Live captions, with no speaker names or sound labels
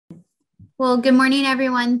Well, good morning,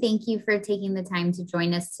 everyone. Thank you for taking the time to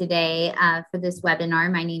join us today for this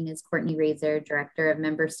webinar. My name is Courtney Razor, Director of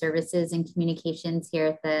Member Services and Communications here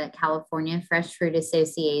at the California Fresh Fruit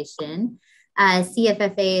Association.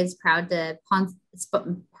 CFFA is proud to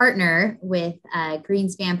partner with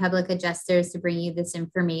Greenspan Public Adjusters to bring you this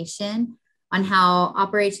information on how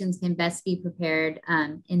operations can best be prepared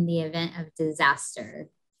in the event of disaster.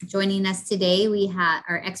 Joining us today, we have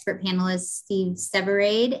our expert panelists, Steve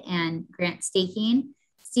Severade and Grant Staking.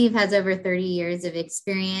 Steve has over 30 years of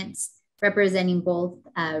experience representing both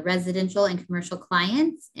residential and commercial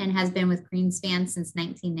clients and has been with Greenspan since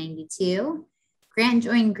 1992. Grant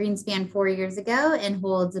joined Greenspan 4 years ago and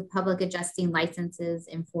holds public adjusting licenses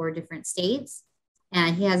in 4 different states.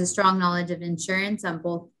 And he has a strong knowledge of insurance on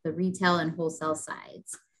both the retail and wholesale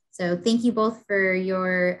sides. So thank you both for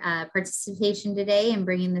your participation today and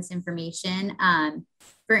bringing this information.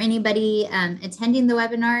 For anybody attending the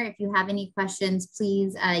webinar, if you have any questions,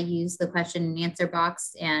 please use the question and answer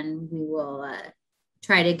box and we will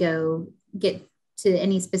try to get to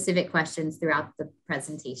any specific questions throughout the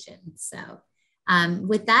presentation. So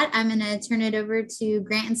with that, I'm gonna turn it over to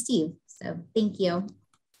Grant and Steve. So thank you.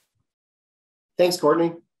 Thanks,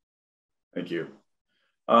 Courtney. Thank you.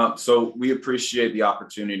 So we appreciate the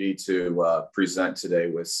opportunity to present today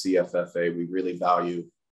with CFFA. We really value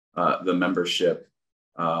the membership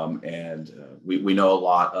and we know a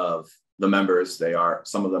lot of the members.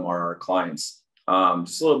 Some of them are our clients.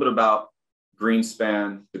 Just a little bit about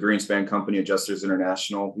Greenspan, the Greenspan Company Adjusters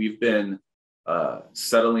International. We've been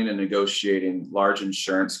settling and negotiating large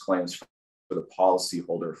insurance claims for the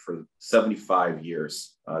policyholder for 75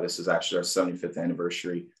 years. This is actually our 75th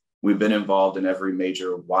anniversary. We've been involved in every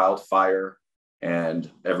major wildfire and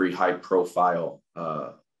every high profile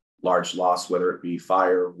large loss, whether it be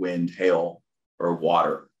fire, wind, hail, or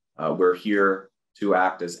water. We're here to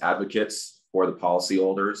act as advocates for the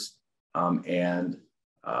policyholders and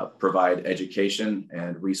provide education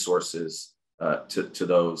and resources to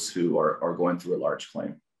those who are going through a large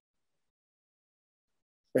claim.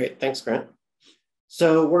 Great, thanks, Grant.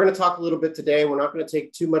 So we're going to talk a little bit today. We're not going to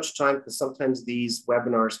take too much time because sometimes these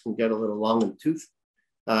webinars can get a little long in the tooth,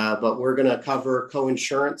 but we're going to cover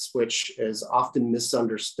co-insurance, which is often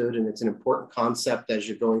misunderstood, and it's an important concept as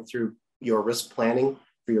you're going through your risk planning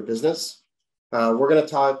for your business. We're going to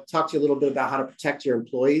talk to you a little bit about how to protect your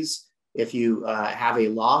employees if you have a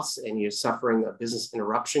loss and you're suffering a business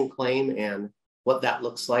interruption claim and what that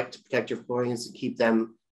looks like to protect your employees and keep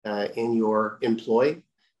them in your employ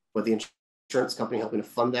with the insurance company helping to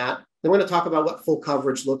fund that. Then we're going to talk about what full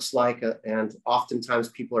coverage looks like, and oftentimes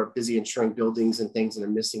people are busy insuring buildings and things and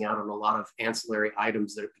they're missing out on a lot of ancillary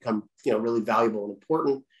items that have become really valuable and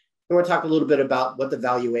important. Then we're going to talk a little bit about what the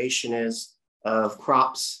valuation is of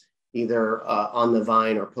crops, either on the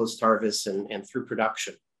vine or post-harvest and through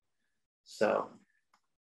production. So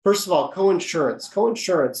first of all, co-insurance.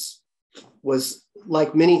 Co-insurance was,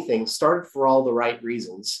 like many things, started for all the right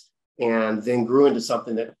reasons and then grew into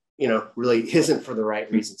something that really isn't for the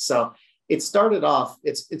right reasons. So it started off,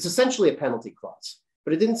 it's essentially a penalty clause,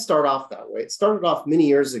 but it didn't start off that way. It started off many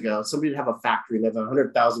years ago. Somebody would have a factory, they have a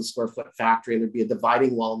 100,000 square foot factory, and there'd be a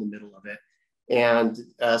dividing wall in the middle of it. And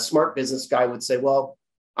a smart business guy would say, well,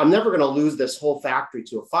 I'm never going to lose this whole factory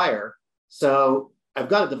to a fire. So I've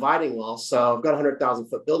got a dividing wall. So I've got a 100,000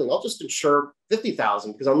 foot building. I'll just insure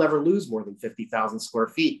 50,000 because I'll never lose more than 50,000 square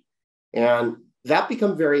feet. And that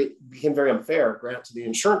became very unfair, Grant, to the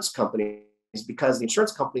insurance companies, because the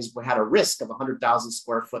insurance companies had a risk of a 100,000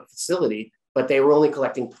 square foot facility, but they were only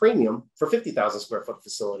collecting premium for 50,000 square foot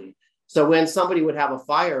facility. So when somebody would have a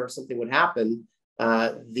fire or something would happen,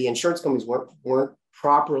 the insurance companies weren't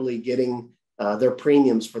properly getting their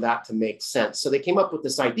premiums for that to make sense. So they came up with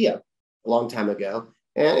this idea a long time ago,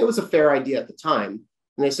 and it was a fair idea at the time.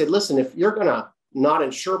 And they said, listen, if you're going to not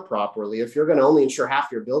insure properly, if you're going to only insure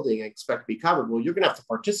half your building and expect to be covered, well, you're going to have to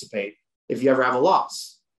participate if you ever have a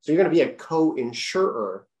loss. So you're going to be a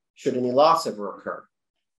co-insurer should any loss ever occur.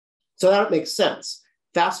 So that makes sense.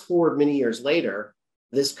 Fast forward many years later,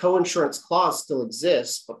 this co-insurance clause still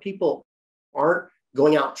exists, but people aren't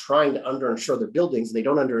going out trying to underinsure their buildings, and they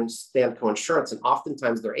don't understand co-insurance, and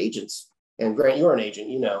oftentimes their agents, and Grant, you're an agent,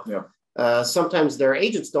 Yeah. Sometimes their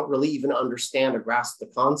agents don't really even understand or grasp the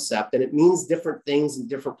concept, and it means different things in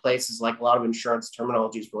different places. Like a lot of insurance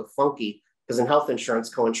terminology is really funky because in health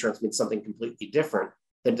insurance, co-insurance means something completely different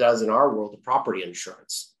than it does in our world of property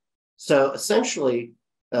insurance. So essentially,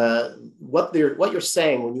 what you're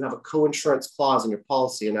saying when you have a co-insurance clause in your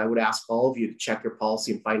policy, and I would ask all of you to check your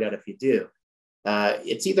policy and find out if you do,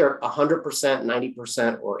 it's either 100%,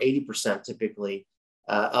 90%, or 80% typically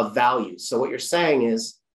of value. So what you're saying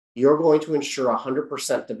is, you're going to insure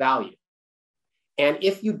 100% to value. And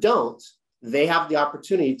if you don't, they have the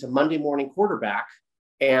opportunity to Monday morning quarterback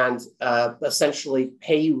and essentially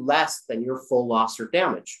pay you less than your full loss or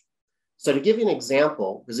damage. So to give you an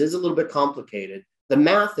example, because it is a little bit complicated, the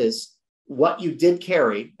math is what you did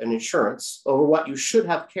carry in insurance over what you should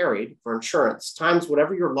have carried for insurance times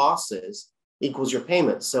whatever your loss is equals your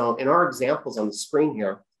payment. So in our examples on the screen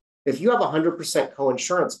here, if you have a 100%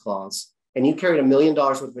 co-insurance clause and you carried $1 million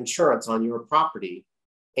worth of insurance on your property,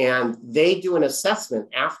 and they do an assessment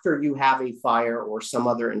after you have a fire or some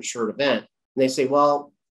other insured event, and they say,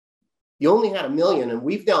 well, you only had $1 million, and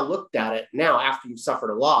we've now looked at it now after you've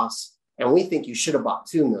suffered a loss, and we think you should have bought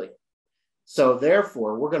 $2 million. So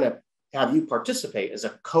therefore, we're going to have you participate as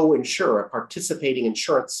a co-insurer, a participating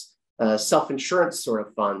insurance, self-insurance sort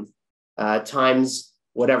of fund, times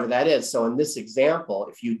whatever that is. So in this example,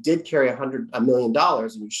 if you did carry $1 million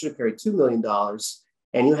and you should have carried $2 million,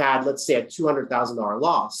 and you had, let's say, a $200,000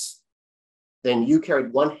 loss, then you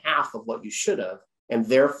carried 1/2 of what you should have, and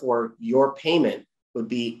therefore your payment would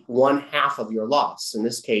be 1/2 of your loss. In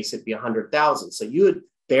this case, it'd be $100,000. So you would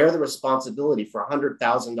bear the responsibility for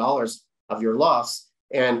 $100,000 of your loss.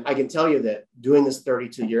 And I can tell you that doing this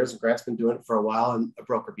 32 years, and Grant's been doing it for a while and a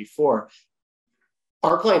broker before,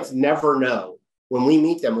 our clients never know. When we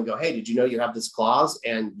meet them, we go, hey, did you know you have this clause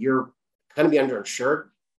and you're going to be underinsured?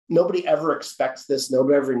 Nobody ever expects this.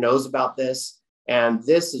 Nobody ever knows about this. And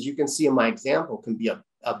this, as you can see in my example, can be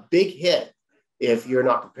a big hit if you're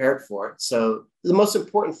not prepared for it. So the most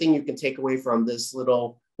important thing you can take away from this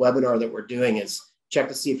little webinar that we're doing is check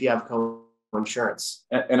to see if you have co-insurance.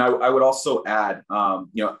 And I would also add,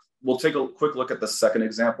 we'll take a quick look at the second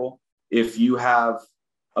example. If you have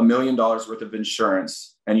 $1 million worth of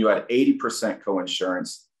insurance and you had 80%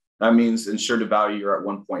 co-insurance, that means insured to value, you're at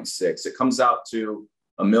 1.6. It comes out to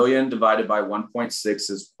 $1 million divided by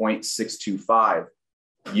 1.6 is 0.625.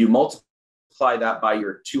 You multiply that by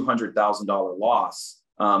your $200,000 loss.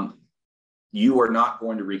 You are not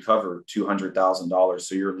going to recover $200,000.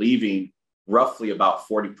 So you're leaving roughly about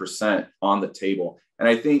 40% on the table. And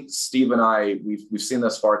I think Steve and I, we've seen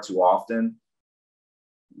this far too often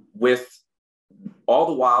with all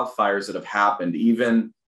the wildfires that have happened,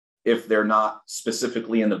 even if they're not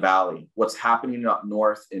specifically in the valley, what's happening up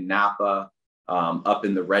north in Napa, up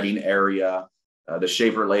in the Redding area, the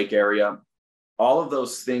Shaver Lake area, all of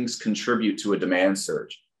those things contribute to a demand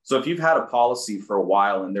surge. So if you've had a policy for a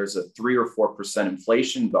while and there's a 3 or 4%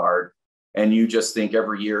 inflation guard, and you just think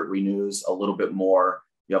every year it renews a little bit more,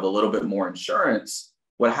 you have a little bit more insurance,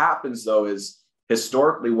 what happens though is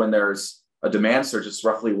historically when there's a demand surge, it's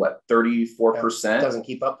roughly what, 34%? Yeah, it doesn't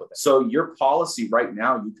keep up with it. So your policy right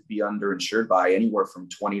now, you could be underinsured by anywhere from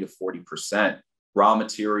 20 to 40%. Raw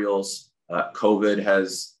materials, COVID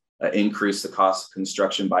has increased the cost of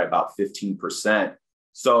construction by about 15%.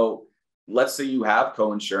 So let's say you have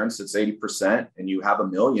co-insurance, it's 80%, and you have $1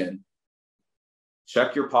 million.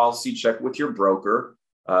 Check your policy, check with your broker.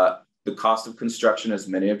 The cost of construction, as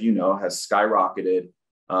many of you know, has skyrocketed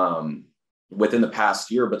within the past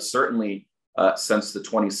year, but certainly since the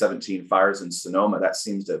 2017 fires in Sonoma, that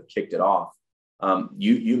seems to have kicked it off.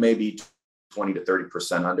 You may be 20 to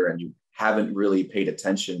 30% under, and you haven't really paid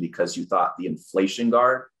attention because you thought the inflation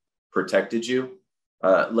guard protected you.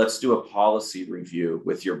 Let's do a policy review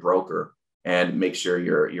with your broker and make sure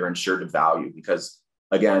you're insured to value. Because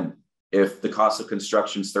again, if the cost of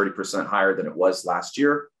construction is 30% higher than it was last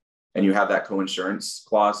year, and you have that co-insurance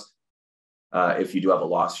clause, if you do have a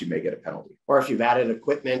loss, you may get a penalty. Or if you've added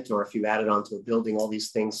equipment, or if you've added onto a building, all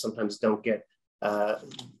these things sometimes don't get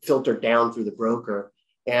filtered down through the broker.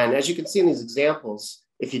 And as you can see in these examples,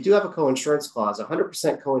 if you do have a co-insurance clause,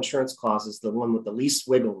 100% co-insurance clause is the one with the least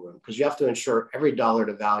wiggle room, because you have to insure every dollar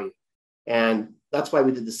to value. And that's why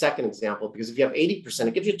we did the second example, because if you have 80%,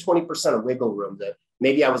 it gives you 20% of wiggle room that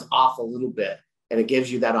maybe I was off a little bit, and it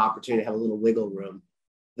gives you that opportunity to have a little wiggle room.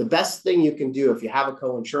 The best thing you can do if you have a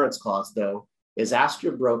co-insurance clause, though, is ask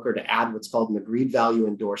your broker to add what's called an agreed value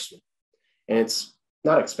endorsement. And it's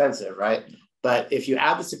not expensive, right? But if you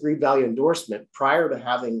add this agreed value endorsement prior to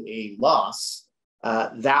having a loss,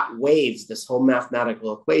 that waives this whole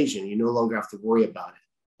mathematical equation. You no longer have to worry about it.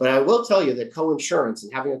 But I will tell you that co-insurance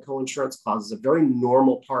and having a co-insurance clause is a very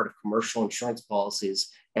normal part of commercial insurance policies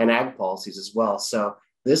and ag policies as well. So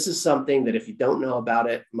this is something that if you don't know about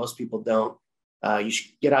it, most people don't, you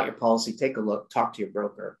should get out your policy, take a look, talk to your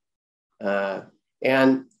broker.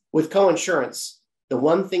 And with co-insurance, the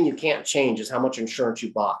one thing you can't change is how much insurance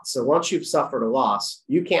you bought. So once you've suffered a loss,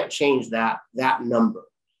 you can't change that number.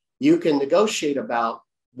 You can negotiate about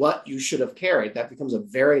what you should have carried. That becomes a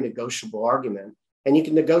very negotiable argument. And you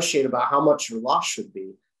can negotiate about how much your loss should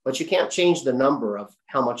be. but you can't change the number of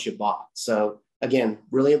how much you bought. So again,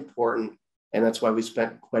 really important. And that's why we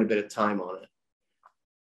spent quite a bit of time on it.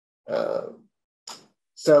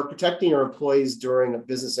 So protecting your employees during a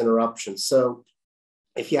business interruption. So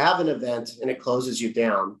if you have an event and it closes you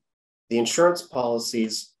down, the insurance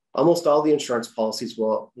policies, almost all the insurance policies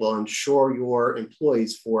will insure your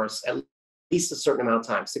employees for us at least a certain amount of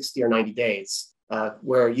time, 60 or 90 days,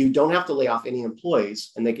 where you don't have to lay off any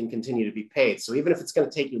employees and they can continue to be paid. So even if it's going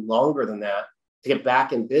to take you longer than that to get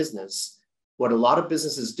back in business, what a lot of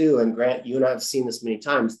businesses do, and Grant, you and I have seen this many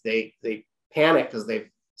times, they panic because they've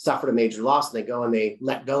suffered a major loss and they go and they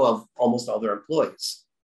let go of almost all their employees.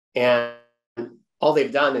 And all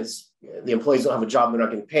they've done is the employees don't have a job, they're not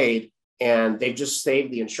getting paid, and they've just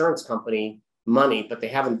saved the insurance company money, but they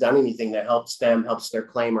haven't done anything that helps them, helps their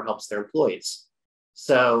claim, or helps their employees.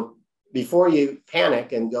 So before you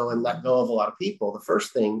panic and go and let go of a lot of people, the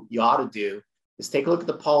first thing you ought to do is take a look at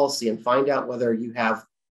the policy and find out whether you have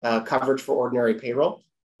coverage for ordinary payroll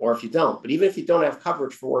or if you don't. But even if you don't have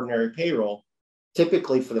coverage for ordinary payroll,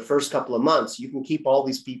 typically for the first couple of months, you can keep all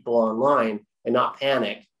these people online and not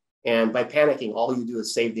panic. And by panicking, all you do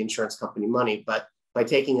is save the insurance company money. But by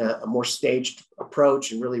taking a more staged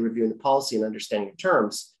approach and really reviewing the policy and understanding the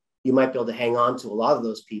terms, you might be able to hang on to a lot of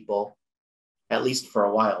those people, at least for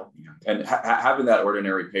a while. And having that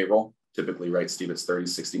ordinary payroll, typically, right, Steve, it's 30,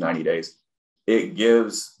 60, 90 days. It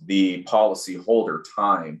gives the policy holder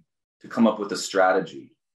time to come up with a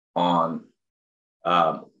strategy on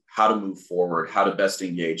how to move forward, how to best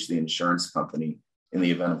engage the insurance company in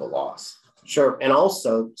the event of a loss. Sure. And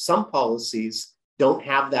also, some policies don't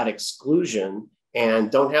have that exclusion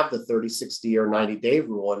and don't have the 30, 60, or 90-day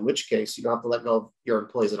rule, in which case you don't have to let go of your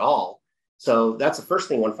employees at all. So that's the first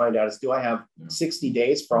thing I want to find out is, do I have 60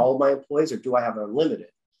 days for all of my employees or do I have unlimited?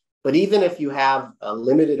 But even if you have a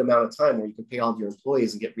limited amount of time where you can pay all of your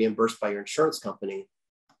employees and get reimbursed by your insurance company,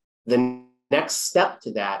 the next step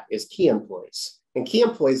to that is key employees. And key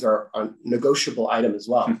employees are a negotiable item as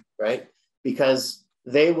well, right? Because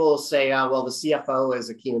they will say, well, the CFO is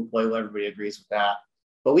a key employee. Well, everybody agrees with that.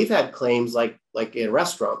 But we've had claims like in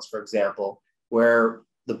restaurants, for example, where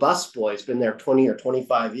the busboy has been there 20 or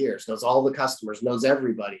 25 years, knows all the customers, knows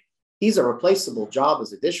everybody. He's a replaceable job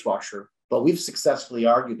as a dishwasher, but we've successfully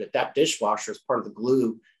argued that that dishwasher is part of the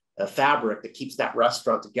glue fabric that keeps that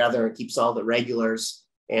restaurant together and keeps all the regulars.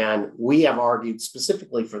 And we have argued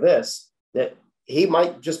specifically for this, that he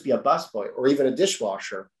might just be a busboy or even a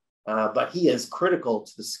dishwasher, but he is critical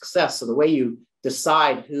to the success. So the way you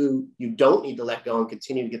decide who you don't need to let go and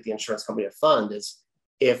continue to get the insurance company to fund is,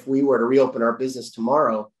 if we were to reopen our business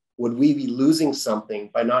tomorrow, would we be losing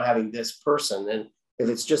something by not having this person? And if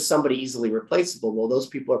it's just somebody easily replaceable, well, those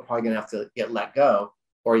people are probably going to have to get let go,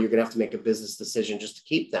 or you're going to have to make a business decision just to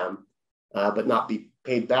keep them, but not be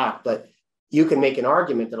paid back. But you can make an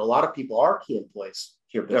argument that a lot of people are key employees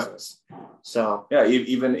to your business. Yeah. So yeah,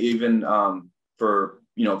 even for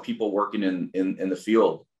people working in the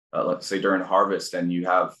field, let's say during harvest, and you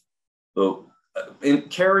have in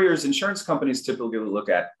carriers, insurance companies typically look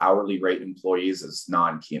at hourly rate employees as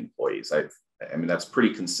non-key employees. I mean, that's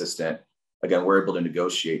pretty consistent. Again, we're able to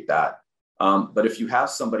negotiate that. But if you have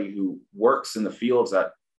somebody who works in the fields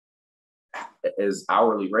that is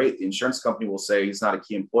hourly rate, the insurance company will say he's not a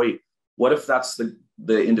key employee. What if that's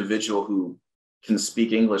the individual who can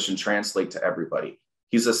speak English and translate to everybody?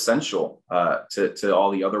 He's essential to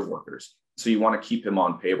all the other workers. So you want to keep him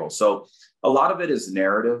on payroll. So a lot of it is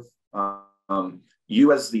narrative.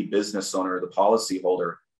 You as the business owner, the policy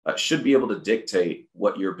holder, should be able to dictate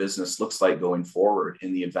what your business looks like going forward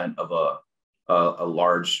in the event of a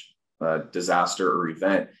large disaster or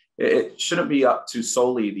event. It shouldn't be up to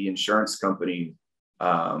solely the insurance company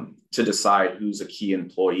to decide who's a key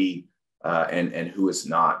employee and who is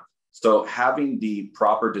not. So having the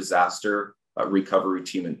proper disaster recovery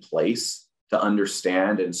team in place to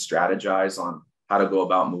understand and strategize on how to go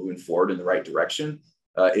about moving forward in the right direction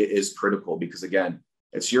is critical, because again,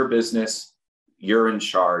 it's your business, you're in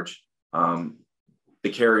charge. The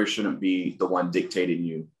carrier shouldn't be the one dictating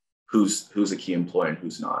you who's a key employee and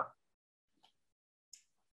who's not.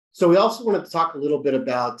 So we also wanted to talk a little bit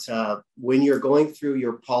about when you're going through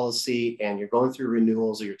your policy and you're going through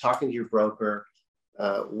renewals or you're talking to your broker,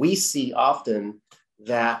 we see often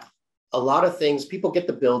that a lot of things, people get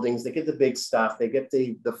the buildings, they get the big stuff, they get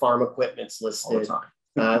the farm equipments listed. All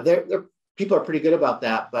the time. People are pretty good about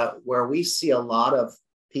that, but where we see a lot of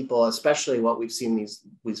people, especially what we've seen these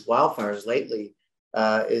wildfires lately,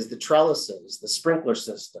 is the trellises, the sprinkler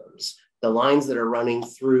systems, the lines that are running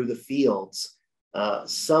through the fields.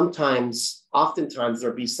 Oftentimes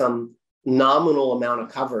there'll be some nominal amount of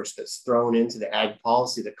coverage that's thrown into the ag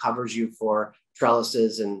policy that covers you for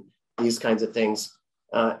trellises and these kinds of things,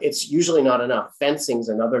 it's usually not enough. Fencing is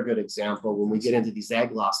another good example. When we get into these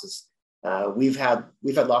ag losses, we've had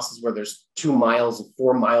losses where there's 2 miles and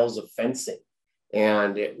 4 miles of fencing,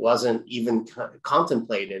 and it wasn't even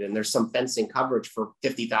contemplated. And there's some fencing coverage for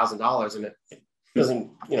 $50,000, and it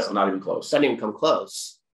doesn't, it's not even close. Doesn't even come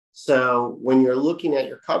close. So when you're looking at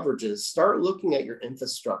your coverages, start looking at your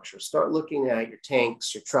infrastructure, start looking at your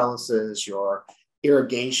tanks, your trellises, your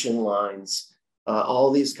irrigation lines,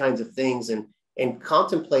 all these kinds of things, and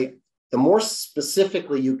contemplate. The more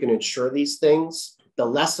specifically you can insure these things, the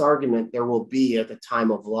less argument there will be at the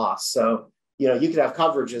time of loss. So, you could have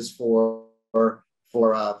coverages for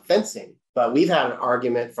fencing, but we've had an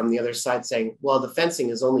argument from the other side saying, well, the fencing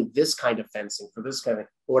is only this kind of fencing for this kind of,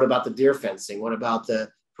 what about the deer fencing? What about the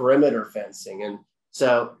perimeter fencing? And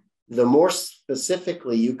so the more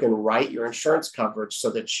specifically you can write your insurance coverage so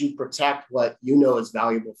that you protect what is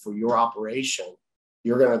valuable for your operation,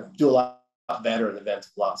 you're going to do a lot better in the event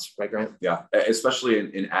of loss, right, Grant? Yeah, especially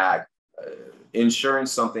in ag. Insuring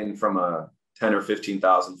something from a 10 or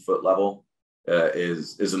 15,000 foot level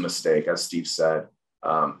is a mistake, as Steve said.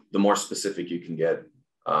 The more specific you can get,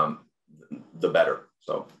 the better.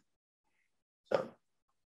 So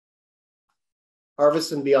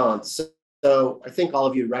harvest and beyond. So I think all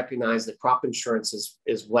of you recognize that crop insurance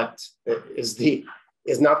is not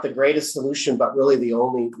the greatest solution, but really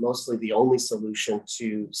mostly the only solution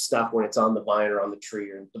to stuff when it's on the vine or on the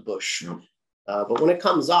tree or the bush. Yeah. But when it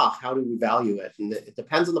comes off, how do we value it? And it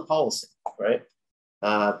depends on the policy, right?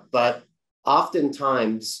 But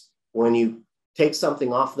oftentimes when you take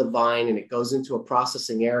something off the vine and it goes into a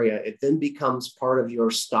processing area, it then becomes part of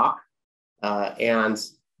your stock. And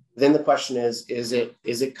then the question is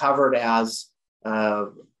it covered as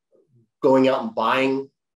going out and buying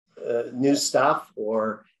new stuff,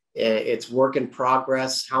 or it's work in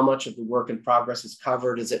progress? How much of the work in progress is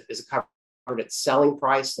covered? Is it covered at selling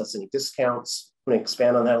price? Less any discounts? Want to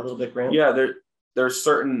expand on that a little bit, Grant? Yeah, there's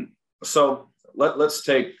certain. So let's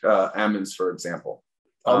take almonds for example.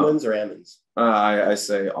 Almonds or almonds? I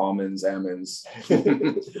say almonds, almonds.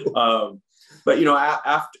 But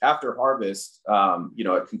after harvest,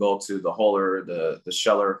 it can go to the huller, the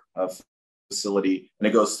sheller facility, and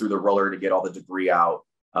it goes through the roller to get all the debris out.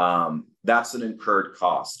 That's an incurred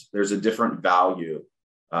cost. There's a different value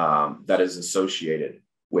that is associated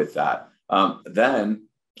with that. Then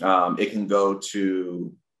it can go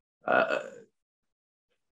to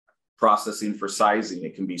processing for sizing.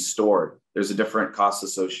 It can be stored. There's a different cost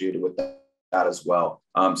associated with that as well.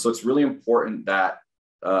 So it's really important that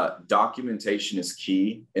documentation is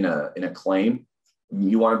key in a claim.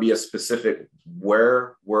 You want to be as specific.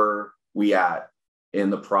 Where were we at in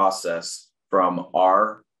the process from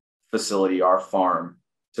our facility, our farm,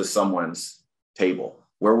 to someone's table?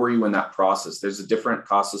 Where were you in that process? There's a different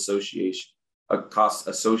cost associated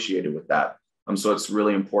with that. So it's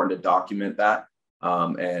really important to document that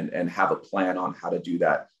and have a plan on how to do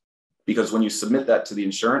that. Because when you submit that to the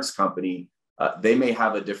insurance company, they may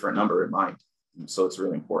have a different number in mind. So it's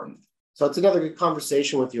really important. So it's another good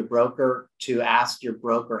conversation with your broker to ask your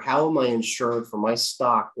broker, how am I insured for my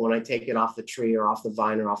stock when I take it off the tree or off the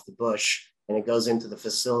vine or off the bush and it goes into the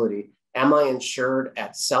facility? Am I insured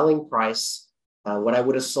at selling price, what I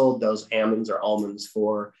would have sold those almonds or almonds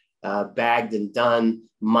for, bagged and done,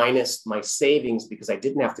 minus my savings because I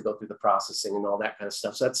didn't have to go through the processing and all that kind of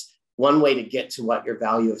stuff? So that's one way to get to what your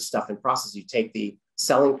value of stuff in process. You take the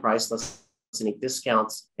selling price, less any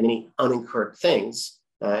discounts and any unincurred things,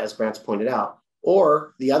 as Grant's pointed out.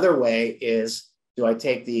 Or the other way is, do I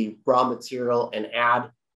take the raw material and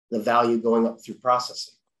add the value going up through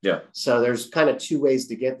processing? Yeah. So there's kind of two ways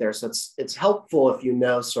to get there. So it's helpful if you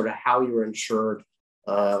know sort of how you're insured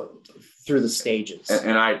through the stages.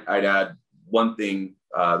 And I'd add one thing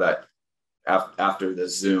that after the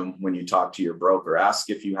Zoom, when you talk to your broker, ask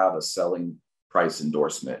if you have a selling price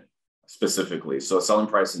endorsement specifically. So a selling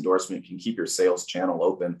price endorsement can keep your sales channel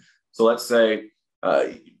open. So let's say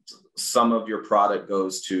some of your product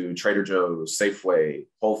goes to Trader Joe's, Safeway,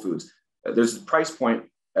 Whole Foods. There's a price point,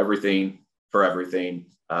 everything for everything.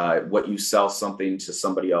 What you sell something to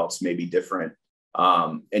somebody else may be different.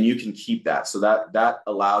 And you can keep that. So that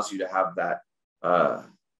allows you to have that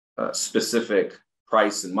specific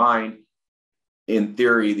price in mind. In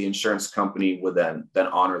theory, the insurance company would then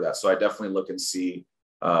honor that. So I definitely look and see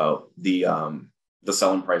the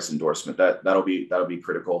selling price endorsement. That'll be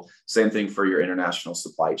critical. Same thing for your international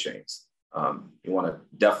supply chains. You want to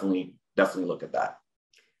definitely look at that.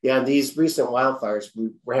 Yeah, these recent wildfires,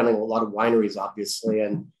 we're handling a lot of wineries, obviously,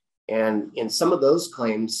 and in some of those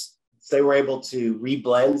claims, they were able to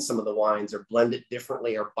reblend some of the wines or blend it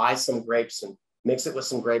differently or buy some grapes and mix it with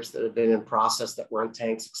some grapes that had been in process that were in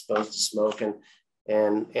tanks exposed to smoke.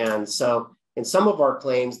 And so in some of our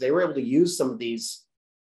claims, they were able to use some of these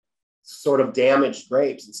sort of damaged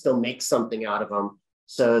grapes and still make something out of them.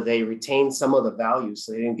 So they retained some of the value.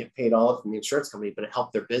 So they didn't get paid all from the insurance company, but it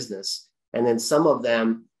helped their business. And then some of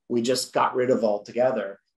them we just got rid of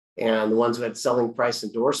altogether. And the ones who had selling price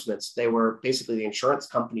endorsements, they were basically the insurance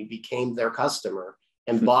company became their customer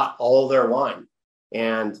and bought all their wine.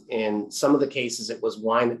 And in some of the cases, it was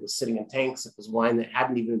wine that was sitting in tanks. It was wine that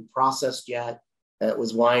hadn't even been processed yet. It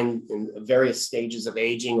was wine in various stages of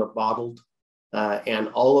aging or bottled. And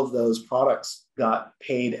all of those products got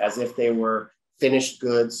paid as if they were finished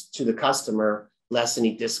goods to the customer, less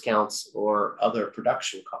any discounts or other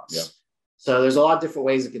production costs. Yeah. So there's a lot of different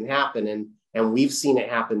ways it can happen. And we've seen it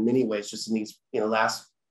happen many ways just in these last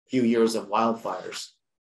few years of wildfires.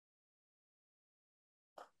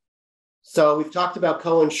 So we've talked about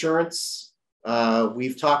co-insurance.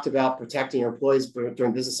 We've talked about protecting your employees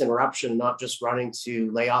during business interruption, not just running to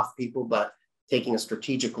lay off people, but taking a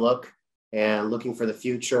strategic look and looking for the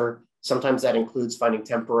future. Sometimes that includes finding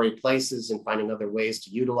temporary places and finding other ways to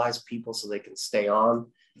utilize people so they can stay on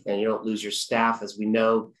and you don't lose your staff. As we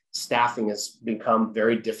know, staffing has become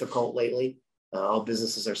very difficult lately. All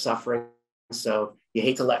businesses are suffering. So you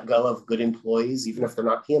hate to let go of good employees, even if they're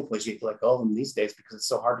not key employees, you hate to let go of them these days because it's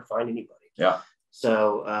so hard to find anybody. Yeah.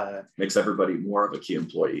 So makes everybody more of a key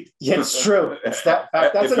employee. Yeah, it's true. That's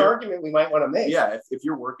an argument we might want to make. Yeah. If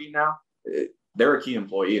you're working now, they're a key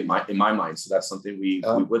employee in my mind. So that's something we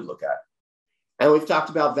would look at. And we've talked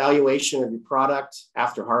about valuation of your product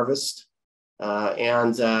after harvest.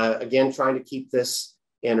 Again, trying to keep this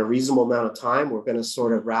in a reasonable amount of time. We're going to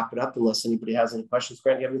sort of wrap it up unless anybody has any questions.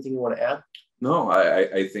 Grant, do you have anything you want to add? No,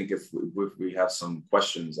 I think if we have some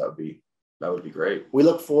questions, that would be great. We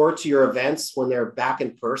look forward to your events when they're back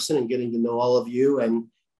in person and getting to know all of you and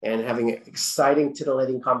having exciting,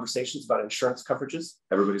 titillating conversations about insurance coverages.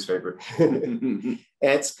 Everybody's favorite.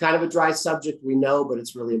 It's kind of a dry subject, we know, but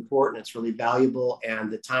it's really important. It's really valuable.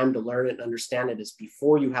 And the time to learn it and understand it is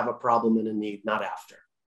before you have a problem and a need, not after.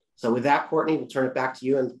 So with that, Courtney, we'll turn it back to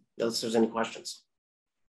you and unless there's any questions.